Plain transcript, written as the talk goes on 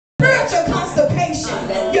spiritual constipation.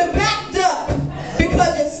 You're backed up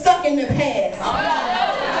because you're stuck in the past.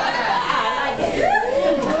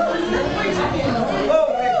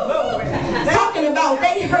 Talking about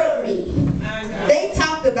they hurt me. They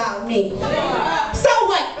talked about me. So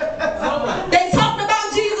what? They talked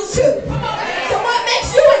about Jesus too. So what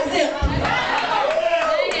makes you exempt?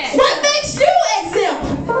 What makes you exempt?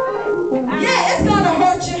 Yeah, it's gonna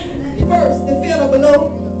hurt you first to feel the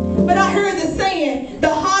blow. But I heard the saying, the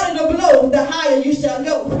harder the blow, the higher you shall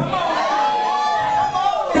go. The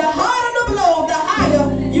harder the blow, the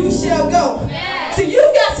higher you shall go. So you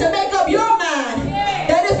got to make up your mind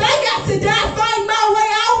that if I got to die fighting my way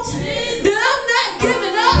out, then I'm not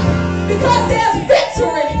giving up, because there's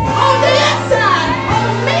victory on the inside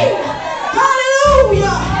of me.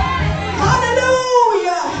 Hallelujah.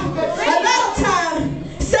 Hallelujah. A lot of times,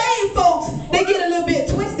 saved folks, they get a little bit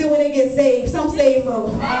twisted when they get saved. Some saved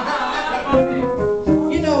folks.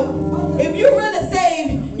 You know, if you're really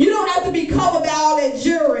saved, you don't have to be covered by all that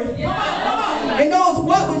jewelry. And those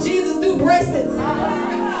what would Jesus do bracelets.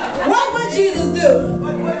 What would Jesus do?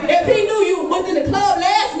 If he knew you went to the club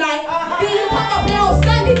last night, then you come up here on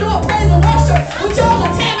Sunday doing praise and worship with your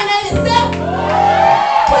contaminated self,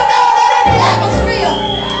 put all that in the atmosphere.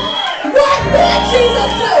 What would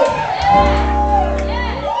Jesus do?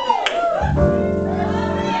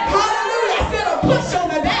 Hallelujah. I feel a push on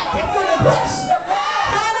my back. I feel a push.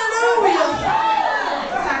 Hallelujah.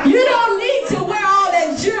 You don't need to wear all that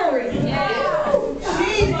jewelry.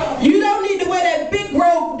 You don't need to wear that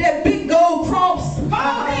big gold cross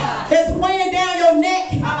that's weighing down your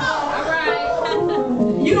neck.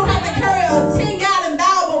 You don't have to carry a 10-gallon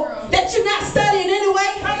Bible that you're not studying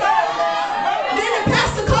anyway. Then the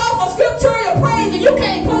pastor calls for scriptural praise and you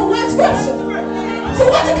can't quote one scripture. So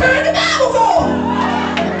what you carrying the Bible for?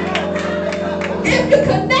 If you're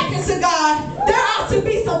connected to God, there ought to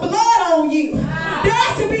be some blood on you. There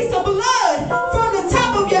ought to be some blood from the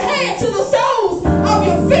top of your head to the soles of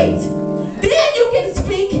your feet. Then you can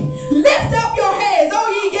speak. Lift up your heads, O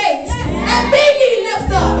ye gates, and be ye lift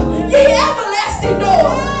up, ye everlasting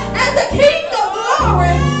doors, and the King of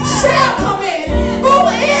glory shall come in. Who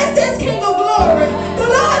is this King of glory? The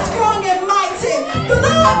Lord strong and mighty, the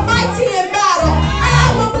Lord mighty in battle. And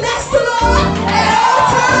I will bless the Lord at all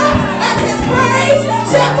times, and his praise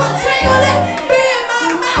shall continually be in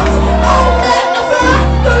my mouth. Oh, magnify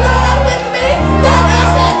the Lord with me, let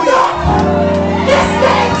us exalt this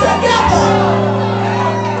thing together.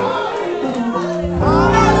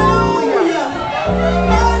 Hallelujah.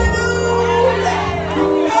 Hallelujah.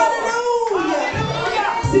 Hallelujah.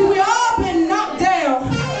 See, we all been knocked down,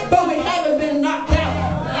 but we haven't been knocked out.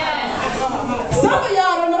 Some of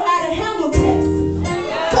y'all don't know how to handle tests,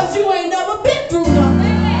 because you ain't never been through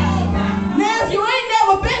nothing. Now, if you ain't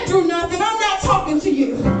never been through nothing, I'm not talking to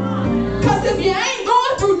you. Because if you ain't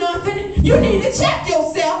going through nothing, you need to check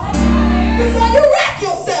yourself before you wreck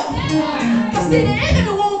yourself. Because see, the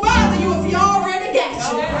enemy won't bother you if he already got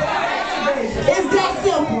you. It's that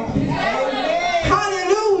simple.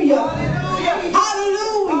 Hallelujah.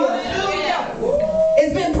 Hallelujah.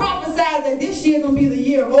 It's been prophesied that this year is going to be the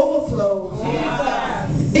year of overflow.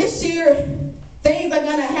 This year, things are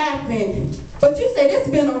going to happen. But you say this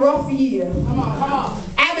has been a rough year.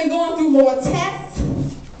 I've been going through more tests.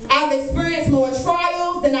 I've experienced more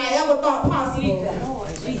trials than I ever thought possible.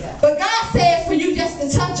 But God says for you just to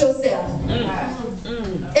touch yourself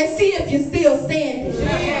and see if you're still standing.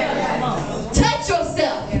 Touch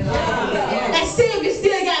yourself and see if you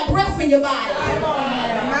still got breath in your body.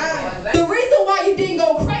 The reason why you didn't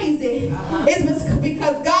go crazy is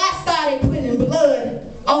because God started putting blood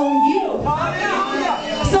on you.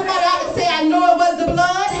 Somebody ought to say, I know it was the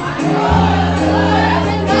blood.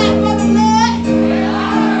 Thank God for the blood.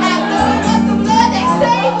 I know it was the blood that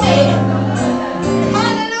saved me.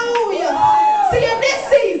 Hallelujah. See, in this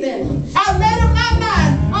season, I've made up my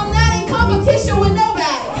mind. I'm not in competition with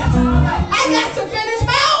nobody. I got to finish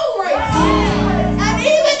my own race. And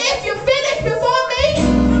even if you finish before me,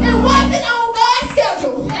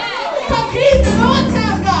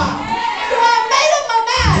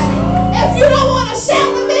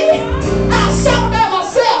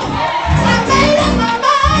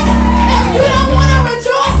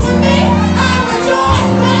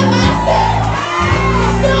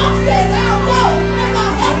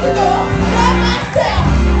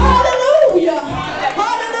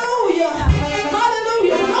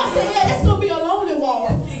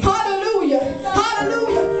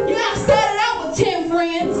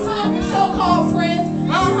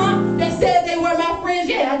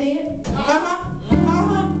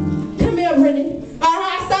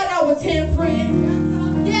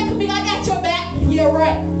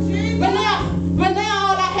 But now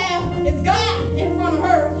all I have is God in front of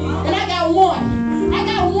her. And I got one.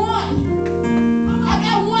 I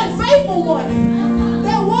got one faithful one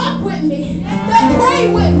that walk with me, that pray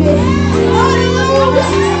with me. Hallelujah.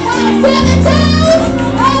 When I'm feeling down,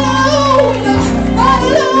 hallelujah.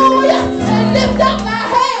 Hallelujah. And lift up my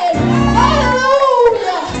head.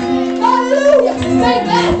 Hallelujah. Hallelujah. Thank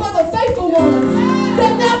God for the faithful ones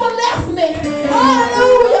that never left me.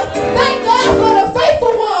 Hallelujah. Thank God for the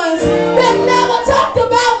faithful ones that never talked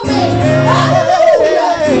about me. Hallelujah.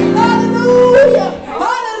 Hallelujah.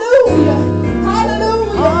 Hallelujah.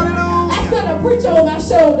 Hallelujah. I feel a preacher on my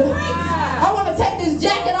shoulder. I want to take this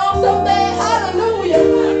jacket off so bad. Hallelujah.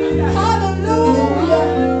 Hallelujah.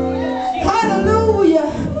 Hallelujah.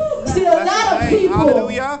 See, a lot of people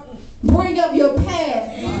bring up your past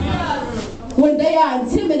when they are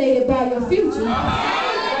intimidated by your future.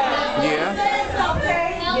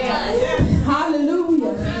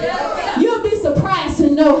 Hallelujah. You'll be surprised to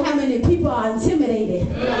know how many people are intimidated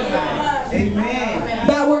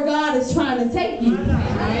by where God is trying to take you.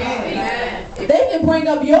 They can bring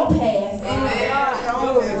up your past.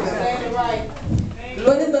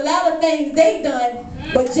 But there's a lot of things they've done,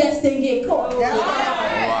 but just didn't get caught.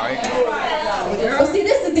 But see,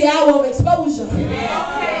 this is the hour of exposure.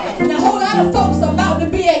 And a whole lot of folks are about to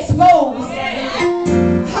be exposed.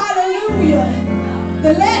 Hallelujah.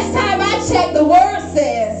 The last time I checked, the word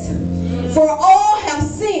says, for all have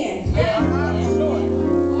sinned.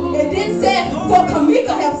 It didn't say for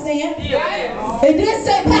Kamika have sinned. It didn't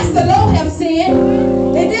say Pastor Lowe have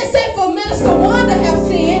sinned. It didn't say for Minister Wanda have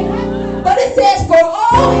sinned. But it says for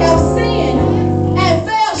all have sinned and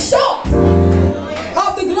fell short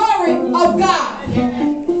of the glory of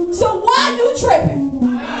God. So why you tripping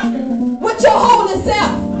with your holy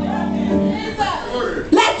self?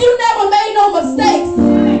 Like you never made no mistakes.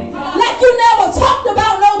 Like you never talked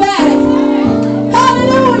about nobody.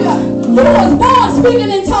 Hallelujah. You was born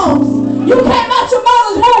speaking in tongues. You came out your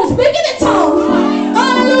mother's womb speaking in tongues.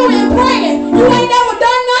 Hallelujah. And praying. You ain't never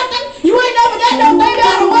done nothing. You ain't never got no baby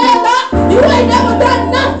out of wedlock. You ain't never done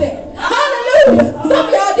nothing. Hallelujah. Some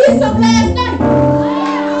of y'all did something last night.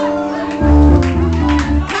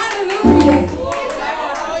 Hallelujah.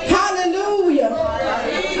 Hallelujah.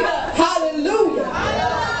 Hallelujah.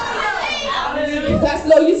 Pastor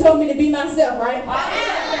Lowe, you told me to be myself, right?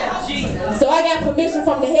 So I got permission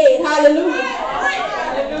from the head. Hallelujah.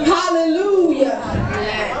 Hallelujah.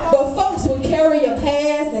 But folks will carry your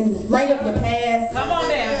past and bring up your past. Come on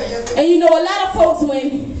down. And you know, a lot of folks,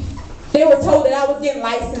 when they were told that I was getting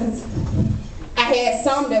licensed, I had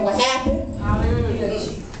some that were happy.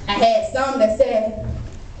 I had some that said,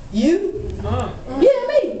 you? Yeah,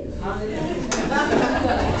 me.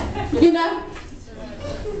 You know?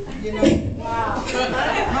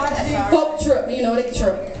 Folk trip, you know, they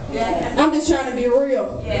trip. I'm just trying to be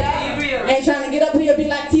real. Ain't trying to get up here and be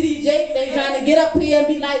like TD Jakes. Ain't trying to get up here and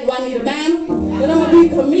be like Juanita Banner. But I'm going to be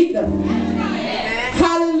Kamika.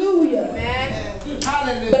 Hallelujah.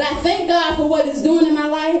 But I thank God for what He's doing in my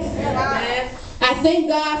life. I thank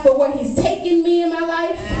God for where He's taking me in my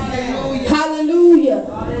life. Hallelujah.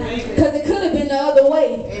 Because it could have been the other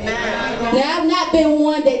way. Now, I've not been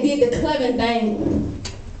one that did the clubbing thing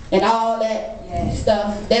and all that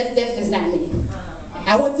stuff. That's just not me.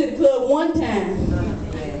 I went to the club one time.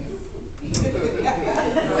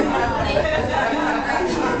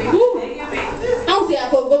 Woo. I don't see how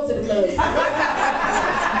folks go to the club.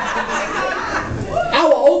 I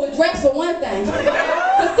will overdress for one thing.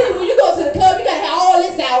 But see, when you go to the club, you gotta have all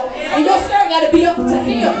this out, and your shirt gotta be up to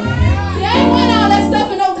here. See, I ain't want all that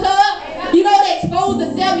stuff in no club. You know, they expose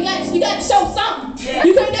themselves. You got to show something.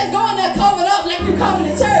 You can't just go in there covered up like you coming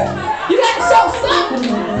to church. You got to show something.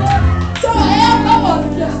 Show an elbow or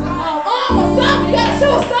arm or something. You got to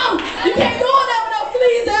show something. You can't go in there with no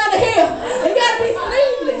sleeves down to here. It got to be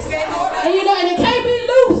sleeveless. And you know, and it can't be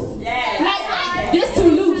loose. Like this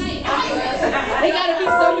too loose. It got to be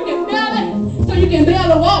so you can feel it, so you can be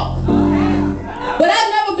able to walk. But I've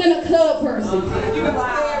never been a club person.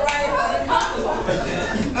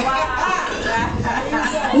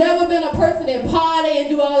 Never been a person that party and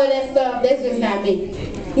do all of that stuff. That's just not me.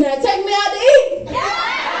 Now take me out to eat.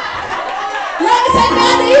 Y'all can take me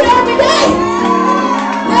out to eat every day.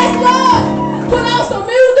 That's good. Put on some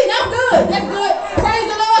music. I'm good. That's good. Praise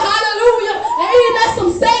the Lord. Hallelujah. And eating us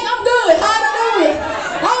some steak. I'm good. Hallelujah.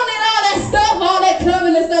 I don't need all that stuff, all that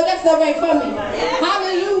clubbing and stuff. That stuff ain't for me.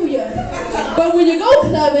 Hallelujah. But when you go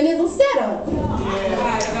clubbing, it's a setup.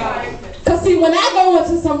 Because see, when I go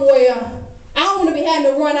into somewhere, I don't want to be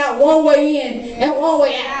having to run out one way in and one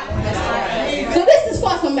way out. So this is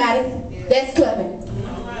for somebody that's clubbing.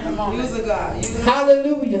 Use a God.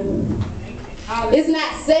 Hallelujah. It's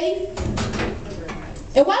not safe.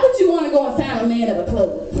 And why would you want to go and find a man at a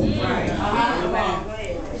club?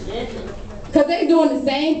 Because they're doing the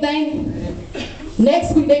same thing.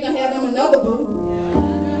 Next week they're going to have them another boo.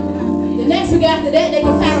 The next week after that they're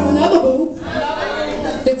going to find them another boo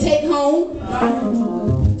to take home.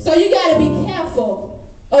 So you got to be careful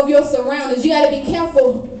of your surroundings. You got to be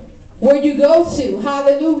careful where you go to.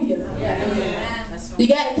 Hallelujah. You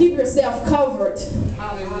got to keep yourself covered.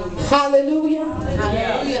 Hallelujah.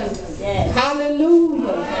 Hallelujah.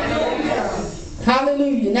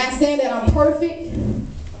 Hallelujah. Not saying that I'm perfect,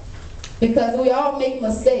 because we all make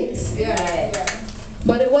mistakes.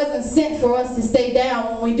 But it wasn't sent for us to stay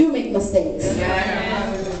down when we do make mistakes.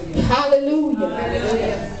 Hallelujah.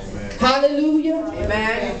 Hallelujah.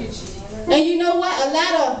 Amen. And you know what?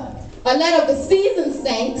 A lot of the seasoned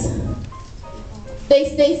saints,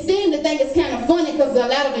 they seem to think it's kind of funny because a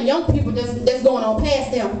lot of the young people that's going on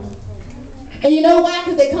past them. And you know why?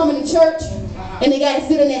 Because they come into church and they got to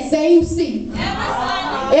sit in that same seat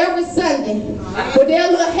every Sunday with their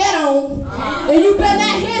little hat on, and you better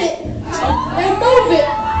not hit it and move it.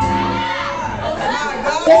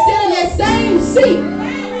 They sit in that same seat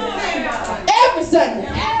every Sunday.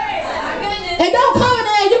 And don't come in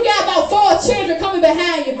there and you got about 4 children coming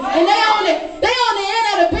behind you, and they on the end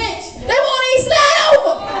of the bench. They won't even slide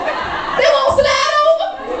over. They won't slide over.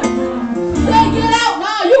 They get out. No,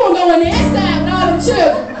 you gonna go in the inside with all them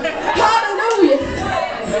children. Hallelujah.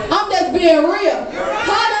 I'm just being real.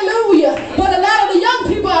 Hallelujah. But a lot of the young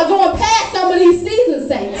people are going past some of these seasoned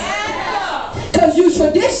saints. Because you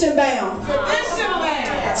tradition bound.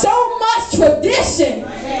 So much tradition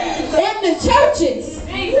in the churches.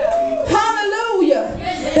 Hallelujah.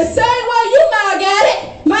 The same way you might have got it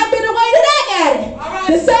might be the way that I got it.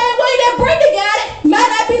 The same way that Brenda got it might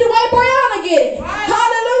not be the way Brianna get it.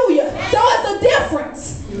 Hallelujah. So it's a difference.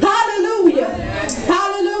 Hallelujah.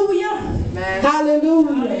 Hallelujah.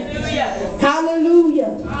 Hallelujah.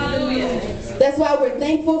 Hallelujah. That's why we're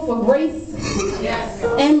thankful for grace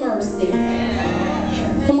and mercy.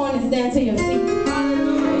 Come on and stand to your feet.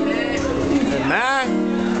 Amen.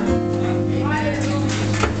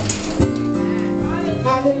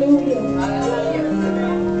 Hallelujah.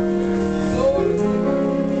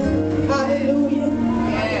 Hallelujah.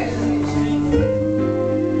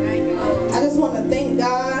 I just want to thank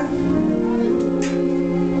God.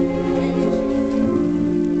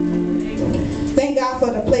 Thank God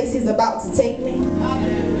for the place He's about to take me.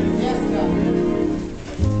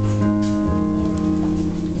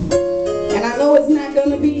 And I know it's not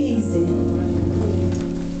going to be easy.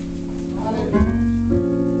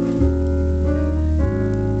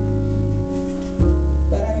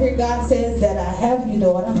 But I hear God says that I have you,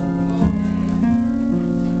 daughter.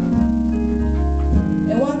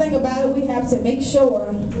 And one thing about it, we have to make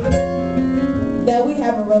sure that we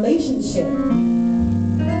have a relationship.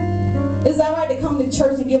 It's all right to come to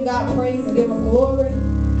church and give God praise and give Him glory.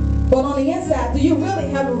 But on the inside, do you really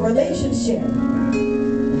have a relationship?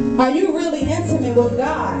 Are you really intimate with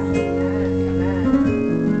God?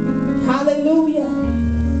 Hallelujah.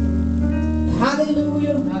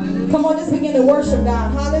 Hallelujah. Come on, just begin to worship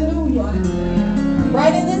God. Hallelujah.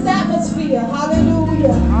 Right in this atmosphere.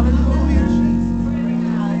 Hallelujah.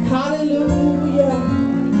 Hallelujah.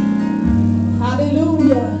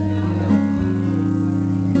 Hallelujah.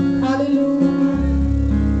 Hallelujah.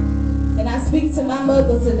 And I speak to my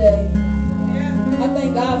mother today. I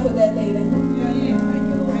thank God for that lady.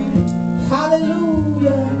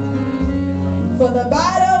 Hallelujah. For the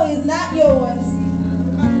battle is not yours.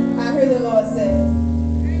 I heard the Lord say.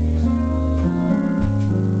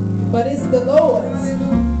 But it's the Lord's.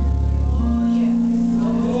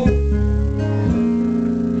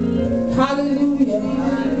 Hallelujah.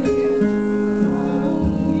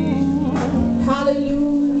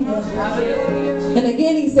 Hallelujah. And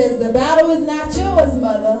again He says, the battle is not yours,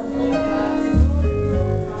 mother,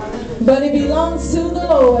 but it belongs to the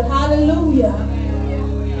Lord. Hallelujah.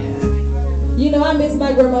 You know, I miss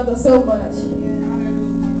my grandmother so much.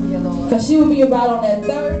 Because she would be about on that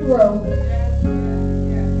 3rd row.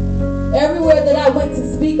 Everywhere that I went to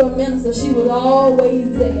speak or minister, she was always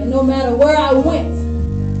there. No matter where I went,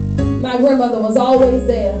 my grandmother was always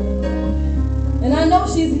there. And I know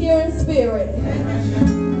she's here in spirit.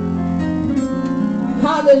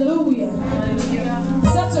 Hallelujah.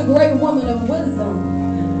 Such a great woman of wisdom.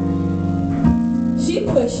 She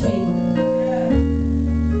pushed me.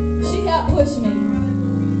 She helped push me.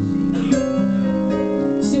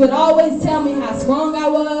 She would always tell me how strong I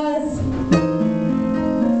was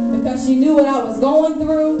because she knew what I was going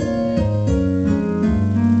through.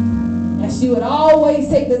 And she would always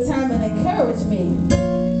take the time and encourage me.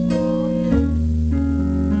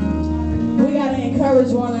 We got to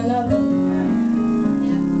encourage one another.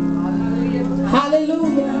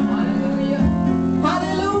 Hallelujah.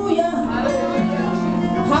 Hallelujah.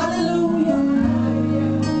 Hallelujah.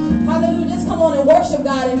 Hallelujah. Just come on and worship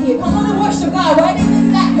God in here. Come on and worship God right in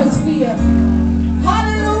this atmosphere.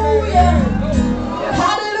 Hallelujah.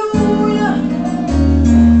 Hallelujah.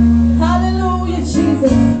 Hallelujah,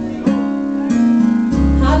 Jesus.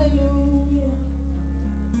 Hallelujah.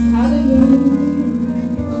 Hallelujah.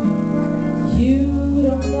 You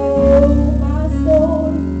don't know my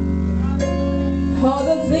story, all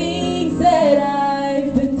the things that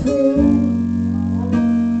I've been through.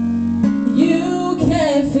 You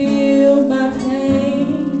can feel my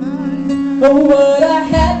pain, or what I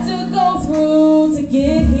had to go through to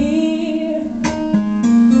get here.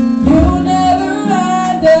 You'll never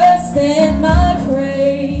understand my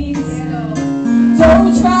praise.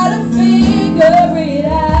 Don't try to figure it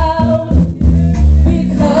out,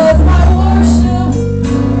 because my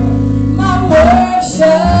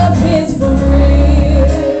worship is for real.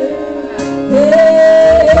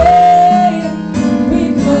 Hey,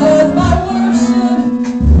 because my worship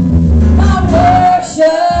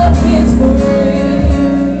is for real.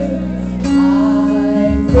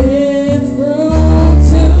 I've been through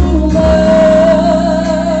too much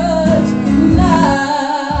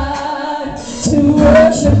not to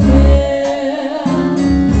worship Him.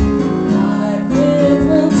 I've been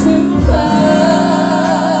through too much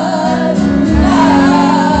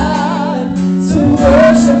not to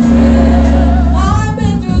worship Him. I've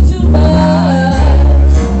been through too much not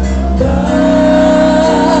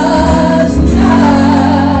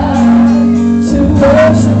to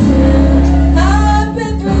worship Him. I've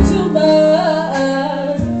been through too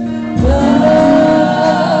much not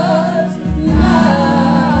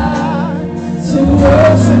to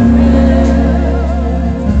worship Him.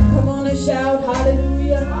 Come on and shout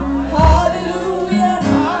hallelujah. Hallelujah.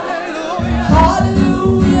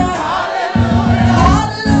 Hallelujah.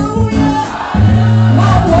 Hallelujah.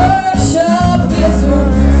 My worship is so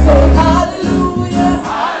hallelujah.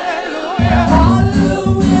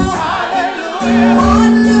 Hallelujah.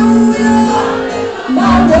 Hallelujah.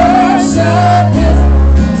 My worship is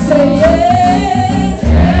say yes.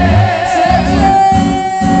 Say yes.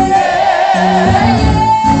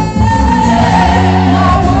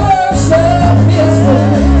 My worship is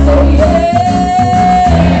say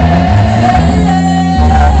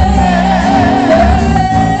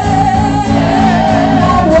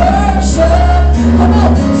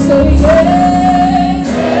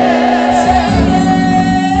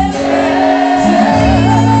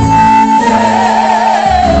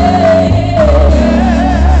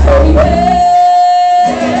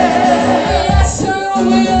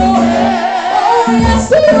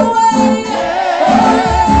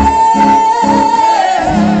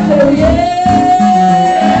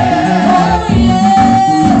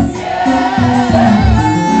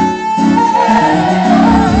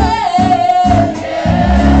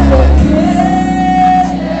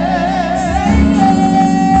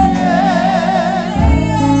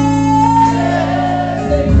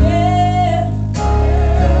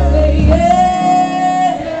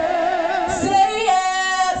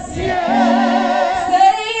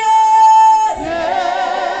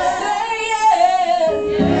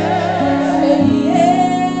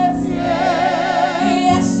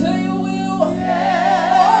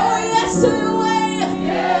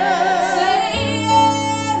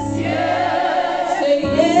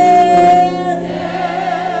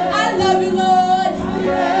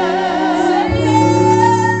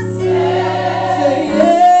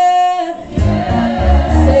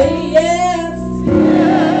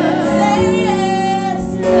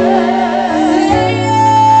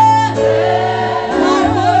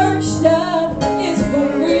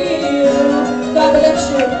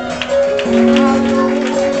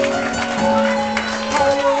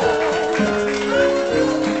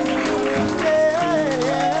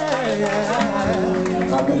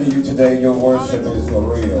Today your worship is for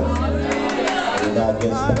real. You're not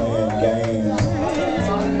just playing games,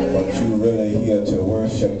 but you really here to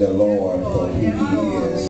worship the Lord for who He is.